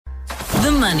The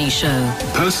Money Show.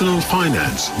 Personal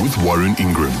Finance with Warren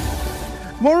Ingram.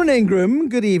 Warren Ingram,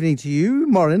 good evening to you.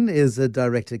 Warren is a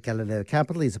director at Galileo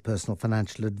Capital. He's a personal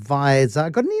financial advisor. I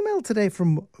got an email today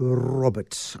from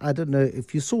Robert. I don't know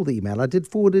if you saw the email. I did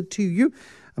forward it to you.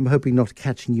 I'm hoping not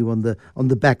catching you on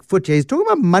the back foot here. He's talking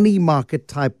about money market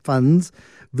type funds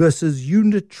versus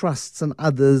unit trusts and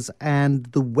others, and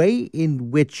the way in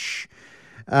which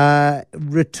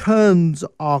returns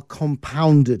are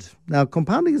compounded. Now,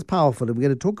 compounding is powerful, and we're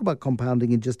going to talk about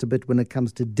compounding in just a bit when it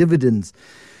comes to dividends.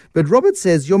 But Robert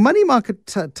says your money market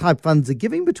type funds are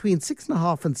giving between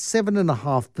 6.5% and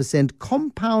 7.5%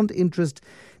 compound interest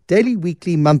daily,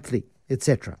 weekly, monthly,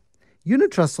 etc.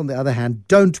 Unit trusts, on the other hand,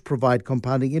 don't provide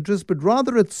compounding interest, but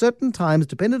rather at certain times,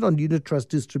 dependent on unit trust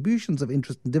distributions of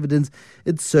interest and dividends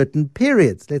at certain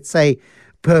periods. Let's say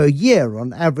per year,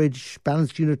 on average,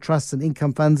 balanced unit trusts and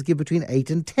income funds give between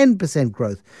 8 and 10%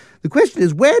 growth. The question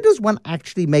is, where does one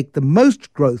actually make the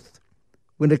most growth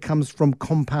when it comes from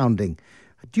compounding?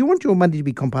 Do you want your money to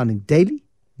be compounding daily,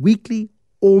 weekly,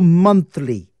 or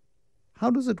monthly?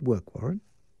 How does it work, Warren?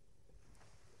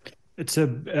 It's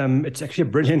actually a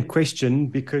brilliant question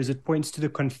because it points to the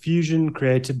confusion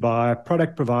created by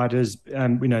product providers.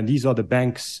 These are the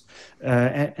banks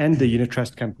and the unit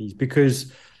trust companies,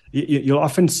 because you'll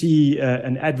often see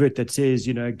an advert that says,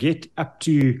 get up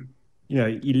to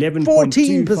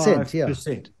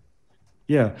 11.25%.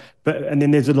 Yeah, and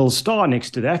then there's a little star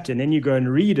next to that, and then you go and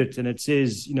read it, and it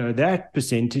says, that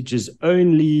percentage is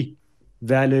only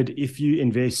valid if you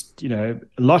invest,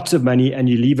 lots of money and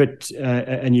you leave it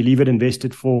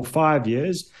invested for 5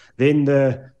 years. Then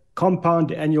the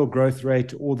compound annual growth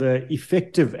rate or the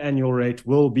effective annual rate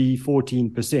will be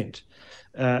 14%.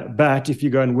 But if you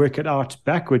go and work it out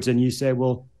backwards and you say,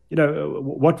 well,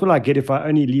 what will I get if I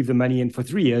only leave the money in for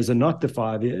 3 years and not the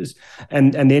 5 years?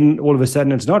 And then all of a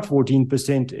sudden it's not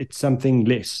 14%, it's something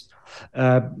less.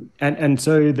 And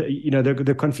so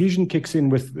the confusion kicks in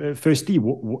with firstly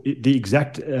the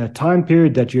exact time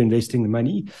period that you're investing the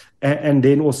money, and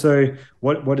then also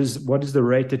what is the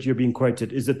rate that you're being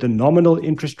quoted? Is it the nominal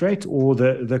interest rate or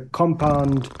the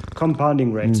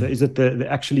compounding rate? So is it the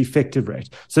actual effective rate?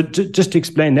 So just to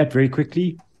explain that very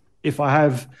quickly, if I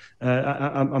have,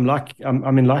 I'm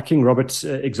liking Robert's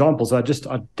examples. I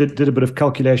did a bit of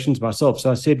calculations myself. So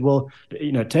I said, well,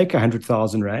 take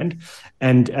 100,000 rand,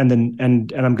 and I'm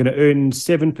going to earn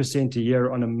 7% a year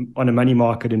on a money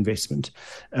market investment.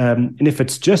 And if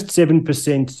it's just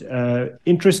 7%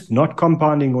 interest, not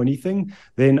compounding or anything,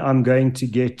 then I'm going to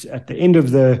get at the end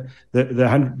of the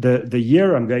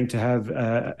year, I'm going to have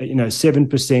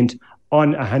 7%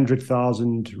 on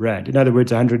 100,000 rand. In other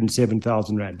words,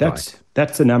 107,000 rand.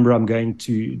 That's the number I'm going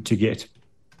to get.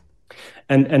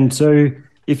 And so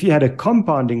if you had a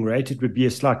compounding rate, it would be a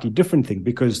slightly different thing,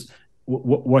 because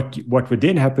what would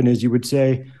then happen is you would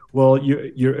say, well,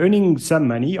 you're earning some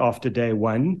money after day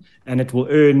one, and it will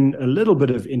earn a little bit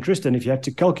of interest. And if you had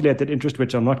to calculate that interest,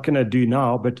 which I'm not going to do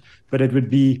now, but it would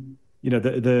be,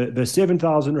 the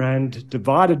 7,000 rand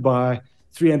divided by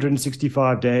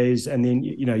 365 days, and then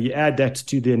you add that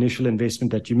to the initial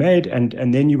investment that you made,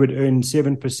 and then you would earn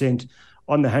 7%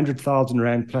 on the 100,000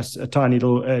 rand plus a tiny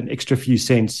little an extra few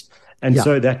cents, and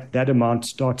so that amount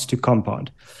starts to compound,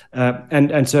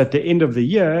 and so at the end of the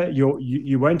year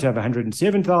you won't have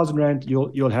 107,000 rand,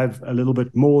 you'll have a little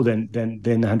bit more than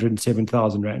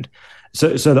 107,000 rand.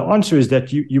 So the answer is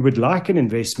that you would like an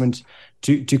investment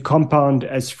to compound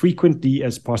as frequently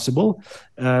as possible.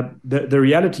 The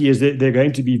reality is that there are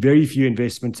going to be very few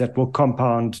investments that will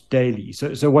compound daily.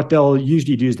 So what they'll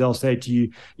usually do is they'll say to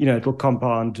you, it will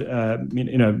compound,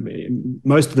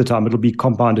 most of the time it'll be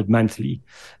compounded monthly.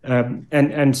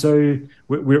 And so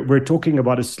we're talking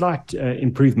about a slight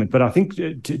improvement. But I think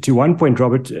to one point,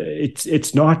 Robert,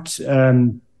 it's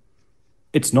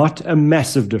not a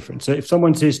massive difference. So if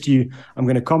someone says to you, I'm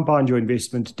going to compound your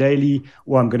investment daily,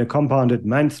 or I'm going to compound it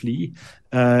monthly,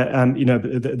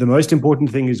 the most important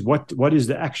thing is what is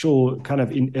the actual kind of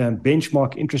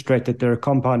benchmark interest rate that they're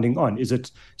compounding on? Is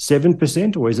it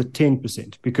 7% or is it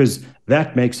 10%? Because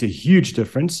that makes a huge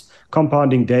difference.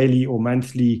 Compounding daily or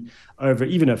monthly over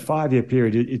even a 5-year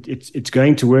period, it's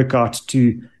going to work out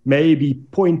to maybe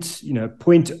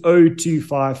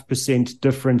 0.025%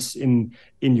 difference in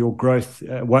your growth,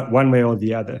 one way or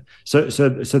the other. So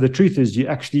the truth is,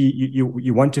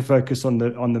 you want to focus on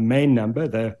the main number,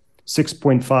 the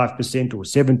 6.5% or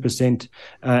 7%,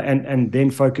 and then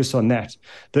focus on that.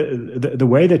 The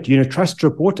way that unit trusts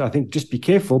report, I think, just be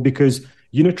careful, because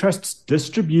unit trusts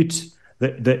distribute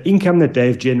the income that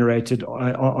they've generated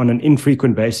on an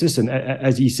infrequent basis. And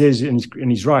as he says, and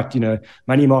he's right,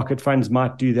 money market funds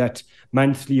might do that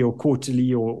monthly or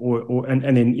quarterly,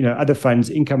 and then other funds,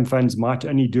 income funds, might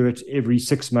only do it every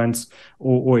 6 months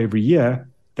or every year.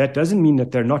 That doesn't mean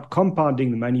that they're not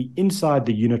compounding the money inside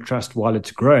the unit trust while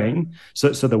it's growing.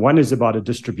 So the one is about a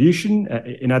distribution.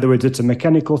 In other words, it's a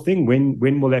mechanical thing.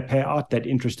 When will they pay out that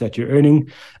interest that you're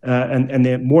earning? And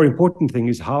the more important thing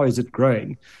is, how is it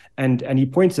growing? And he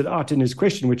points it out in his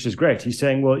question, which is great. He's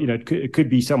saying, well, it could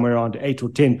be somewhere around 8 or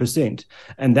 10%,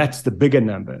 and that's the bigger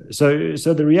number. So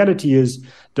the reality is,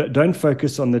 don't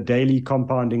focus on the daily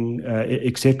compounding,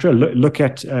 etc. Look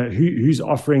at who's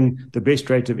offering the best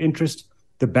rate of interest.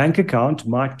 The bank account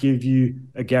might give you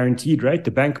a guaranteed rate. The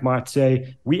bank might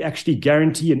say, we actually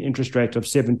guarantee an interest rate of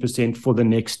 7% for the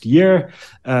next year,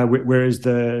 whereas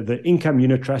the income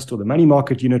unit trust or the money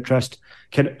market unit trust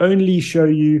can only show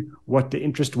you what the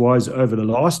interest was over the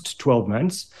last 12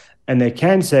 months. And they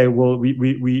can say, well,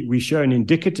 we show an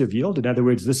indicative yield. In other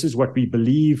words, this is what we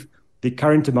believe the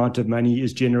current amount of money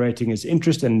is generating as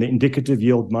interest, and the indicative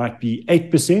yield might be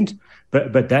 8%.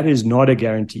 But that is not a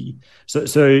guarantee. So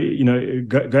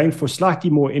going for slightly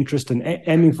more interest and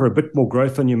aiming for a bit more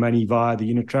growth on your money via the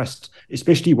unit trust,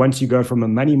 especially once you go from a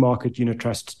money market unit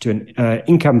trust to an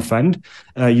income fund,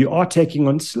 you are taking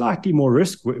on slightly more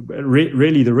risk,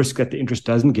 really the risk that the interest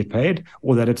doesn't get paid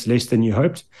or that it's less than you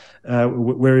hoped,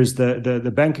 whereas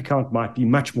the bank account might be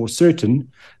much more certain.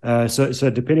 So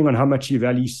depending on how much you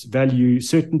value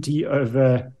certainty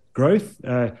over growth,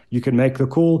 you can make the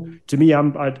call. To me,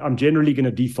 I'm generally going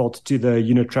to default to the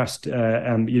unit trust,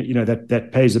 that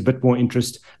pays a bit more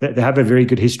interest. They have a very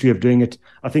good history of doing it.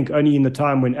 I think only in the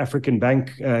time when African Bank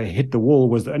hit the wall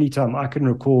was the only time I can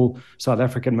recall South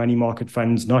African money market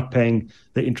funds not paying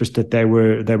the interest that they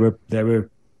were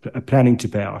planning to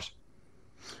pay out.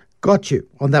 Got you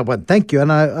on that one. Thank you.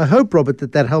 And I hope, Robert,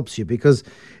 that helps you, because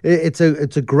it's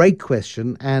a great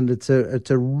question, and it's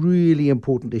a really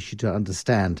important issue to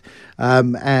understand.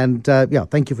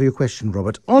 Thank you for your question,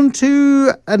 Robert. On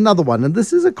to another one, and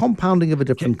this is a compounding of a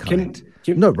different kind.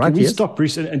 Can we stop,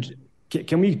 Bruce, and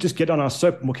can we just get on our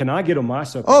soap? Can I get on my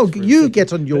soapbox? Oh, you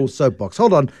get on your soapbox.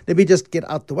 Hold on. Let me just get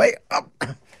out the way. Oh.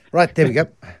 Right, there we go.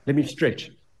 Let me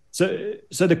stretch. So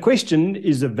the question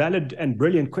is a valid and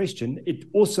brilliant question. It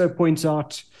also points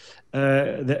out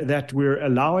that we're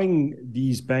allowing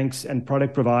these banks and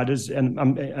product providers, and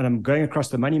I'm going across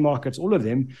the money markets, all of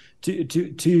them,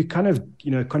 to kind of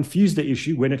confuse the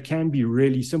issue when it can be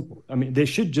really simple. I mean, there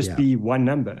should just be one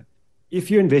number. If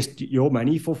you invest your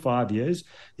money for 5 years,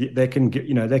 they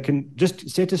can just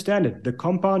set a standard. The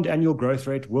compound annual growth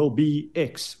rate will be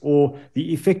X, or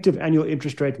the effective annual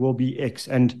interest rate will be X,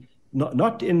 and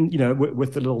not in,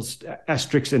 with the little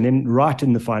asterisks and then right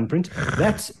in the fine print.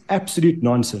 That's absolute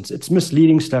nonsense. It's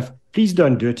misleading stuff. Please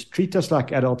don't do it. Treat us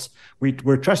like adults.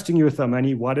 We're trusting you with our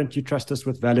money. Why don't you trust us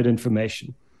with valid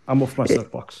information? I'm off my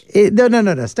soapbox.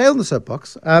 No. Stay on the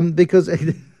soapbox, because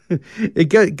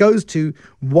it goes to,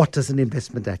 what does an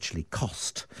investment actually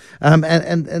cost? And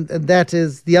that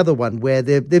is the other one, where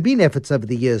there have been efforts over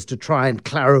the years to try and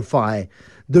clarify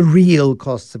the real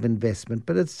costs of investment,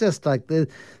 but it's just like the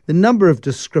number of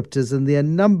descriptors and the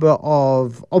number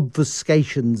of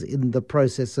obfuscations in the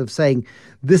process of saying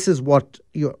this is what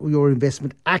your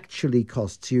investment actually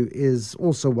costs you is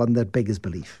also one that beggars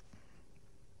belief.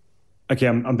 Okay,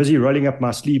 I'm busy rolling up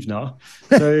my sleeves now.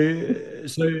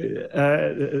 Yes,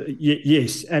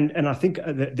 and I think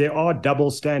there are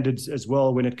double standards as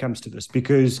well when it comes to this,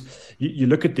 because you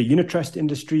look at the unit trust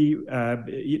industry.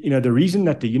 The reason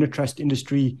that the unit trust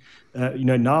industry,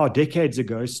 now decades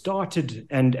ago started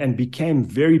and became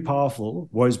very powerful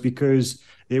was because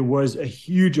there was a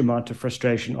huge amount of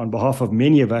frustration on behalf of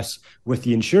many of us with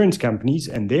the insurance companies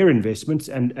and their investments,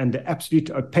 and the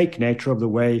absolute opaque nature of the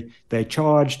way they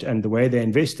charged and the way they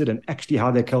invested and actually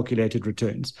how they calculated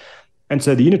returns. And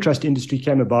so the unit trust industry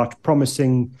came about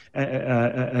promising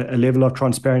a level of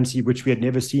transparency which we had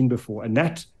never seen before. And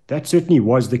that certainly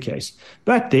was the case.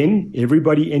 But then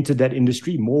everybody entered that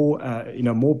industry. More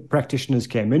practitioners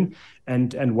came in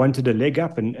and wanted a leg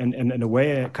up and in a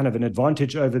way, kind of an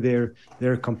advantage over their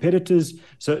competitors.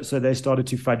 So they started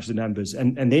to fudge the numbers.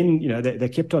 And then, they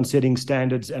kept on setting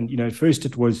standards. And, at first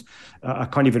it was, I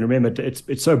can't even remember. It's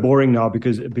so boring now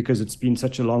because it's been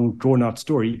such a long, drawn out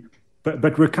story.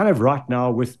 But we're kind of right now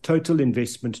with total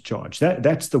investment charge.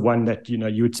 That's the one that,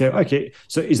 you would say, okay,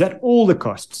 so is that all the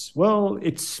costs? Well,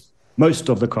 it's most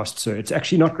of the costs, sir. It's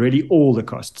actually not really all the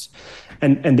costs.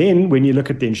 And then when you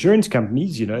look at the insurance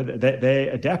companies, they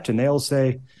adapt and they'll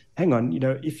say, hang on,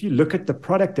 if you look at the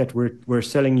product that we're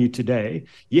selling you today,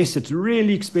 yes, it's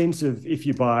really expensive if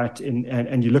you buy it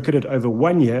and you look at it over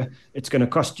 1 year, it's going to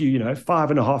cost you,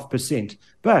 5.5%.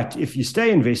 But if you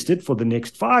stay invested for the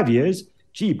next 5 years,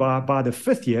 by the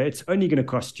fifth year, it's only going to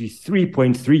cost you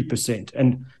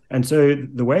 3.3%. And so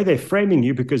the way they're framing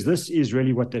you, because this is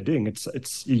really what they're doing,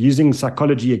 it's using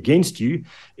psychology against you,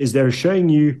 is they're showing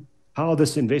you how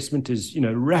this investment is,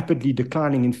 rapidly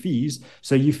declining in fees.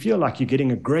 So you feel like you're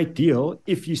getting a great deal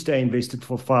if you stay invested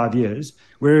for 5 years.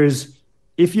 Whereas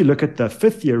if you look at the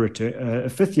fifth year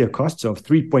costs of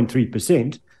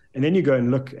 3.3%, and then you go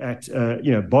and look at,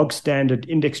 bog standard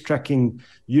index tracking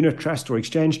unit trust or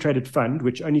exchange traded fund,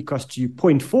 which only costs you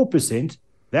 0.4%,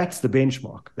 that's the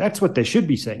benchmark. That's what they should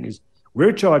be saying is,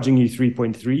 we're charging you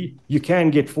 3.3, you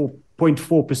can get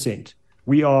 4.4%.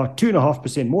 We are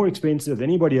 2.5% more expensive than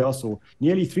anybody else, or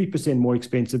nearly 3% more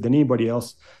expensive than anybody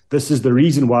else. This is the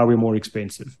reason why we're more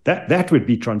expensive. That would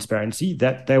be transparency.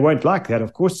 That they won't like that,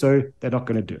 of course, so they're not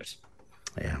going to do it.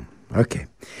 Yeah. Okay.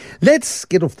 Let's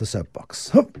get off the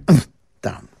soapbox.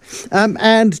 Down.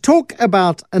 And talk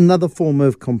about another form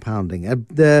of compounding.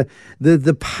 The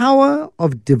power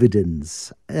of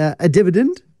dividends. A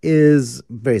dividend is,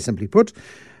 very simply put,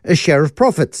 a share of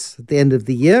profits. At the end of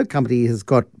the year, company has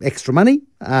got extra money,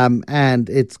 and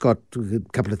it's got a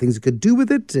couple of things it could do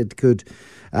with it. It could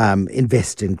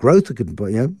invest in growth. It could,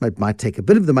 it might take a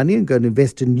bit of the money and go and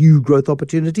invest in new growth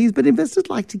opportunities. But investors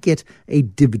like to get a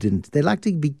dividend. They like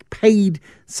to be paid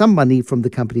some money from the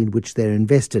company in which they're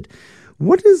invested.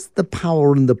 What is the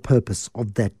power and the purpose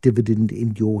of that dividend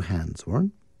in your hands,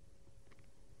 Warren?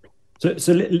 So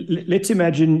let's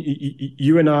imagine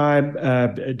you and I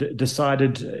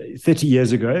decided 30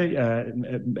 years ago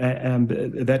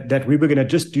that we were going to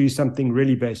just do something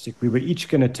really basic. We were each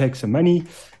going to take some money.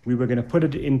 We were going to put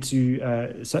it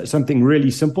into something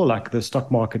really simple like the stock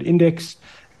market index.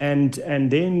 And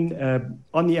then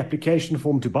on the application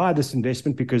form to buy this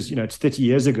investment, because it's 30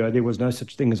 years ago, there was no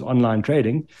such thing as online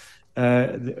trading.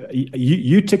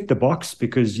 You ticked the box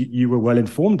because you were well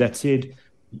informed that said,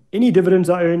 any dividends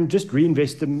I earn, just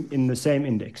reinvest them in the same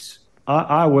index.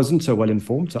 I wasn't so well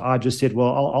informed, so I just said,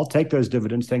 well, I'll take those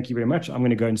dividends. Thank you very much. I'm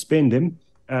going to go and spend them,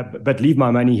 but leave my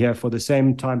money here for the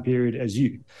same time period as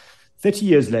you. 30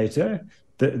 years later,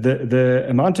 the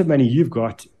amount of money you've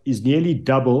got is nearly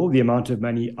double the amount of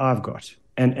money I've got.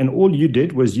 And all you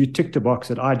did was you ticked a box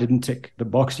that I didn't tick. The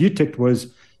box you ticked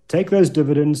was take those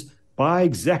dividends, buy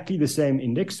exactly the same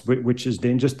index, which is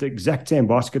then just the exact same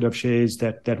basket of shares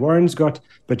that Warren's got,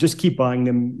 but just keep buying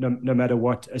them no matter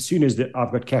what, as soon as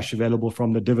I've got cash available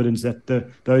from the dividends that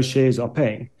those shares are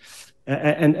paying.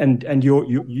 And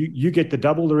you get the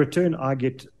double the return, I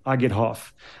get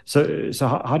half. So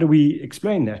how do we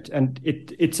explain that? And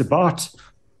it's about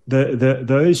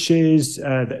those shares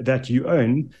that you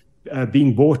own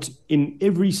being bought in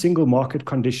every single market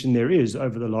condition there is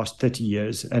over the last 30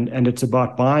 years. And it's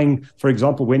about buying, for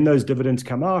example, when those dividends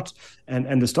come out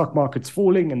and the stock market's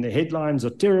falling and the headlines are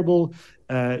terrible,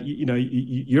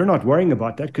 you're not worrying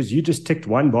about that because you just ticked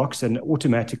one box and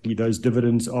automatically those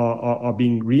dividends are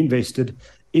being reinvested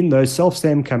in those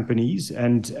self-same companies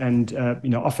and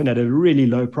often at a really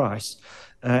low price.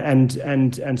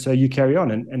 And so you carry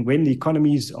on. And when the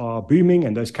economies are booming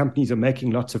and those companies are making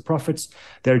lots of profits,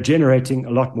 they're generating a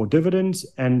lot more dividends.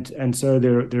 And so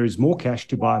there is more cash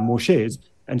to buy more shares.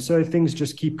 And so things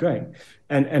just keep going.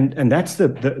 And that's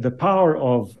the power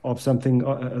of something,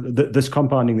 this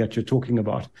compounding that you're talking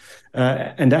about.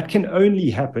 And that can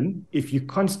only happen if you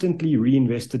constantly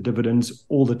reinvest the dividends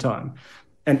all the time.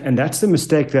 And that's the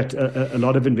mistake that a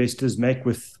lot of investors make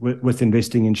with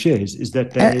investing in shares is that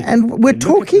they... And we're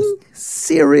talking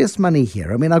serious money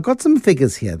here. I mean, I've got some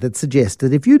figures here that suggest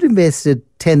that if you'd invested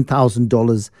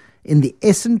 $10,000 in the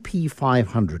S&P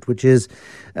 500, which is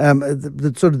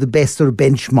the best sort of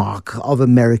benchmark of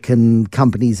American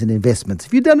companies and investments.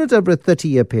 If you've done it over a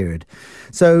 30-year period,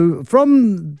 so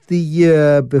from the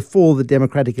year before the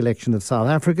democratic election of South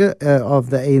Africa, of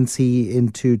the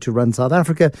ANC to run South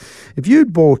Africa, if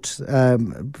you'd bought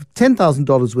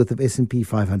 $10,000 worth of S&P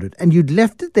 500 and you'd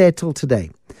left it there till today,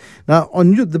 now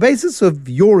on the basis of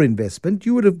your investment,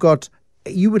 you would have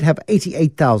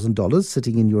 $88,000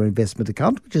 sitting in your investment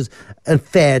account, which is a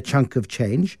fair chunk of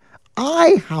change.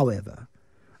 However,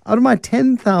 out of my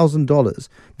 $10,000,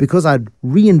 because I'd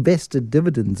reinvested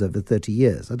dividends over 30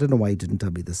 years, I don't know why you didn't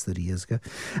tell me this 30 years ago,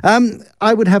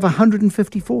 I would have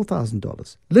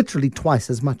 $154,000, literally twice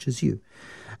as much as you.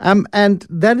 And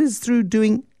that is through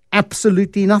doing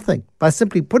absolutely nothing, by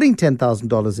simply putting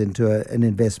 $10,000 into an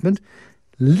investment,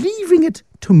 leaving it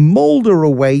to molder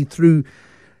away through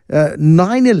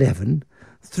 9/11,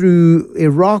 through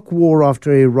Iraq war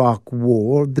after Iraq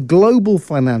war, the global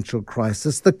financial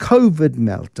crisis, the COVID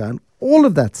meltdown, all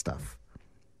of that stuff,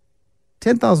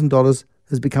 $10,000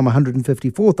 has become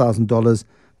 $154,000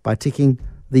 by ticking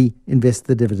the invest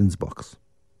the dividends box.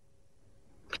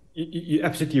 You're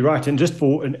absolutely right. And just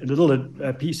for a little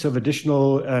piece of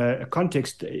additional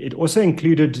context, it also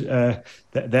included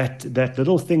that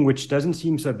little thing which doesn't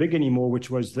seem so big anymore, which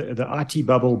was the IT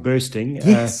bubble bursting,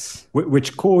 yes.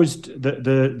 Which caused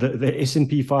the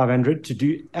S&P 500 to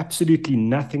do absolutely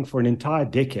nothing for an entire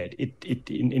decade.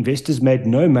 Investors made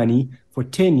no money for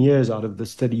 10 years out of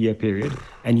this 30-year period,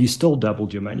 and you still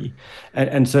doubled your money.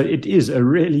 And so it is a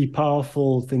really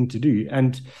powerful thing to do.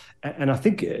 And I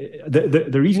think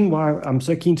the reason why I'm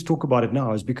so keen to talk about it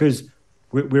now is because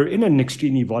we're in an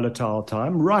extremely volatile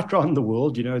time right around the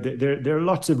world. You know, there are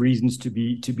lots of reasons to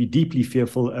be deeply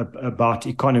fearful about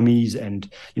economies and,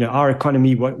 you know, our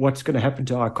economy, what's going to happen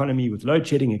to our economy with load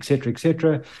shedding, et cetera, et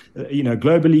cetera. You know,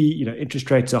 globally, you know, interest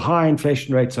rates are high,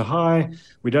 inflation rates are high.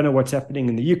 We don't know what's happening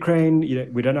in the Ukraine. You know,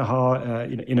 we don't know how,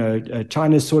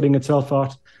 China's sorting itself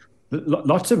out.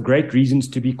 Lots of great reasons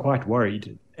to be quite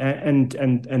worried. And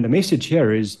the message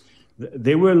here is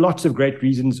there were lots of great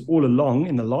reasons all along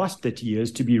in the last 30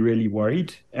 years to be really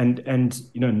worried and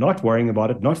you know, not worrying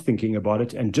about it, not thinking about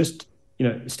it, and just, you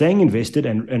know, staying invested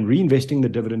and reinvesting the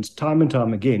dividends time and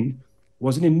time again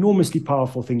was an enormously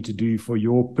powerful thing to do for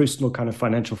your personal kind of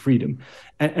financial freedom.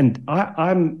 And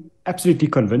I'm absolutely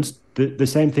convinced that the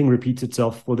same thing repeats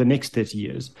itself for the next 30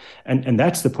 years. And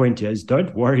that's the point here, is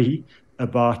don't worry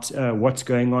about what's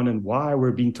going on and why we're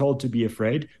being told to be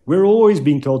afraid. We're always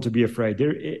being told to be afraid.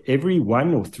 Every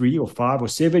 1 or 3 or 5 or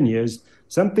 7 years,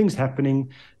 something's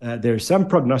happening. There's some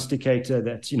prognosticator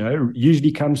that, you know,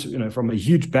 usually comes, you know, from a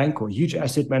huge bank or a huge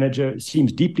asset manager,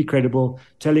 seems deeply credible,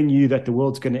 telling you that the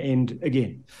world's going to end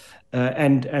again.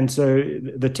 And so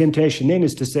the temptation then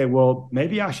is to say, well,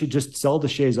 maybe I should just sell the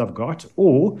shares I've got,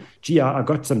 or, gee, I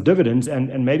got some dividends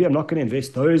and maybe I'm not going to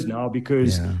invest those now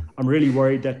because I'm really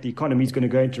worried that the economy is going to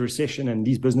go into recession and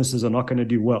these businesses are not going to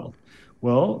do well.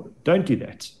 Well, don't do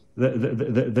that.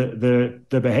 The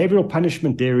behavioral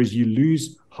punishment there is you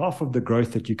lose half of the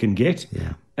growth that you can get.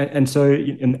 Yeah. And so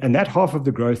that half of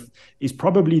the growth is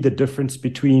probably the difference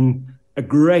between a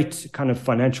great kind of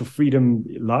financial freedom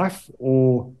life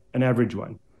or an average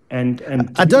one. And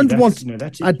I don't want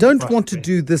to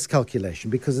do this calculation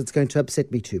because it's going to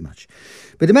upset me too much.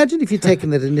 But imagine if you'd taken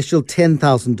that initial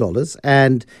 $10,000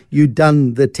 and you'd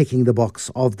done the ticking the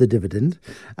box of the dividend,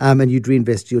 and you'd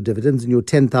reinvest your dividends, and your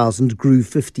 10,000 grew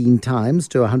 15 times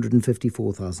to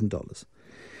 $154,000.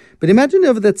 But imagine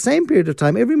over that same period of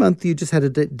time, every month you just had a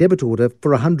debit order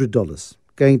for $100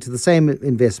 going to the same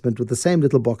investment with the same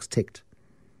little box ticked.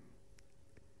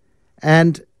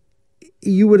 And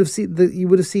you would have seen.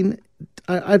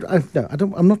 I'm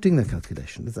not doing that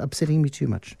calculation. It's upsetting me too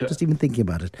much. Just even thinking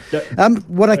about it.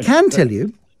 What I can tell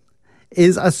you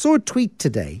is I saw a tweet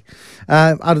today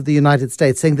out of the United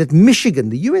States saying that Michigan,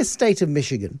 the U.S. state of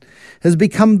Michigan, has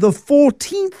become the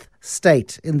 14th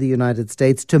state in the United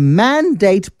States to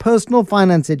mandate personal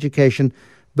finance education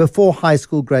before high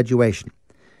school graduation.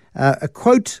 A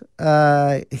quote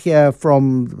here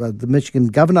from the Michigan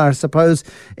governor, I suppose.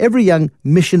 Every young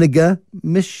Michiganer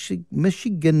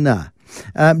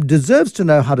deserves to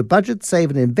know how to budget, save,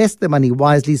 and invest their money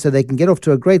wisely so they can get off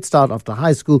to a great start after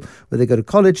high school, where they go to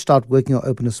college, start working, or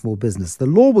open a small business. The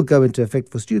law will go into effect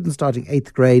for students starting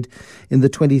 8th grade in the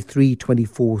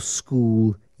 23-24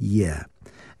 school year.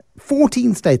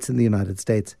 14 states in the United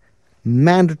States,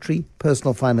 mandatory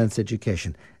personal finance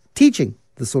education. Teaching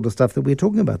the sort of stuff that we're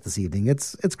talking about this evening.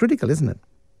 It's critical, isn't it?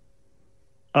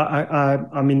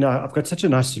 I mean, I've got such a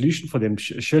nice solution for them.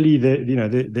 Surely,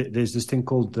 there's this thing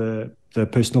called the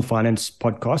Personal Finance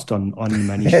Podcast on the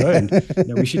Money Show, and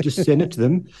we should just send it to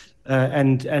them,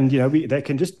 and they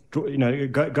can just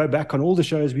go back on all the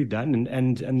shows we've done,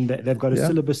 and they've got a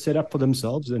syllabus set up for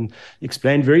themselves and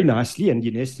explained very nicely. And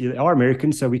yes, they are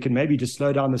Americans, so we can maybe just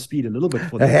slow down the speed a little bit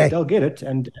for them. They'll get it,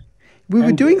 we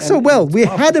were doing so well. We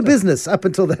had a business up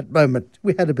until that moment.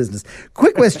 We had a business.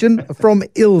 Quick question from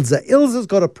Ilza. Ilza's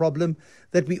got a problem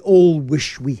that we all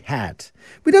wish we had.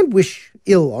 We don't wish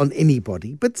ill on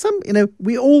anybody, but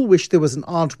we all wish there was an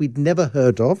aunt we'd never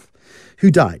heard of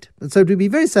who died. And so it would be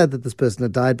very sad that this person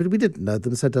had died, but we didn't know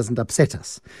them, so it doesn't upset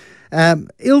us.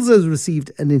 Ilza has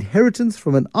received an inheritance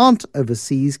from an aunt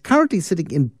overseas, currently sitting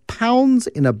in pounds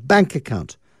in a bank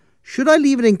account. Should I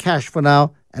leave it in cash for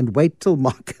now and wait till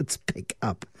markets pick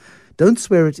up? Don't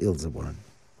swear at Ilza, Warren.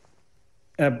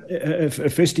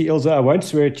 Firstly, Ilse, I won't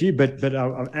swear at you, but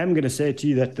I am going to say to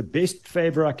you that the best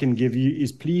favor I can give you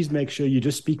is please make sure you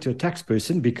just speak to a tax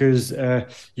person, because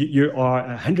you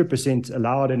are 100%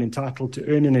 allowed and entitled to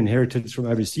earn an inheritance from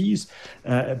overseas.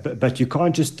 But you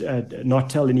can't just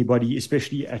not tell anybody,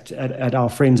 especially at our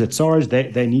friends at SARS.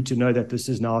 They need to know that this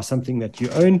is now something that you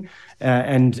own,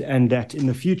 and that in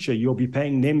the future you'll be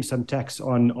paying them some tax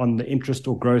on the interest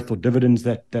or growth or dividends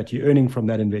that you're earning from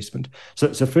that investment.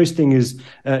 So first thing is,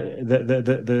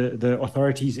 the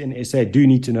authorities in SA do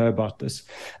need to know about this,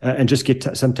 and just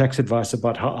get some tax advice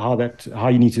about how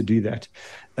you need to do that.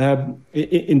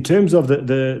 In terms of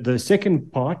the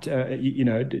second part,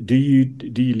 do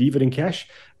you leave it in cash?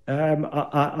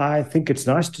 I think it's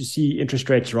nice to see interest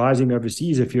rates rising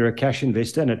overseas if you're a cash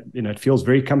investor, and it feels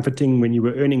very comforting when you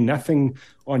were earning nothing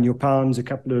on your pounds a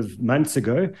couple of months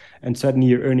ago, and suddenly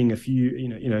you're earning a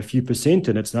few percent,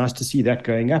 and it's nice to see that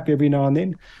going up every now and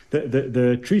then.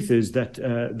 The truth is that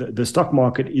the stock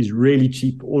market is really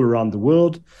cheap all around the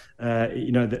world.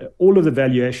 All of the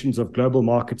valuations of global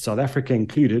markets, South Africa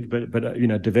included,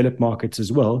 but developed markets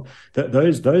as well,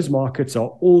 those markets are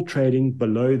all trading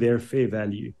below their fair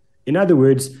value. In other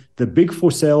words, the big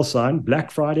for sale sign, Black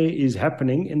Friday, is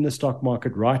happening in the stock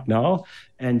market right now,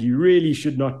 and you really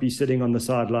should not be sitting on the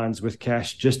sidelines with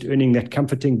cash, just earning that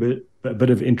comforting bit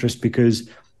of interest,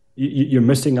 because you're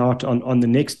missing out on the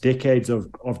next decades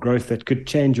of growth that could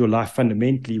change your life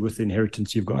fundamentally with the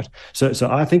inheritance you've got. So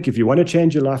I think if you want to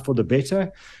change your life for the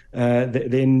better,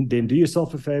 then do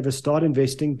yourself a favor, start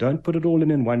investing. Don't put it all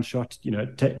in one shot.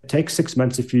 Take 6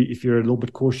 months if you're a little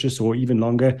bit cautious, or even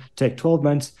longer. Take 12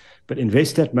 months, but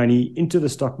invest that money into the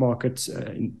stock markets.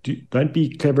 Don't be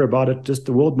clever about it. Just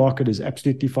the world market is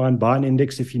absolutely fine. Buy an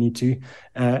index if you need to,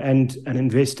 and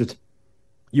invest it.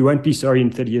 You won't be sorry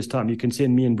in 30 years' time. You can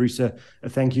send me and Bruce a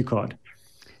thank you card.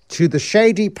 To the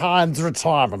Shady Pines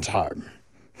Retirement Home.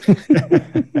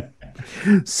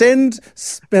 Send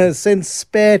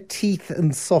spare teeth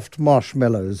and soft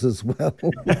marshmallows as well.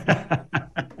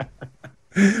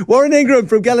 Warren Ingram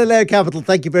from Galileo Capital,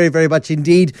 thank you very, very much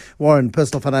indeed. Warren,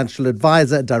 personal financial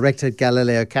advisor, director at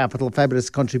Galileo Capital. Fabulous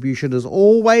contribution as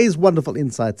always. Wonderful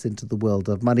insights into the world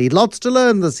of money. Lots to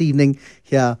learn this evening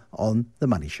here on The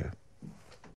Money Show.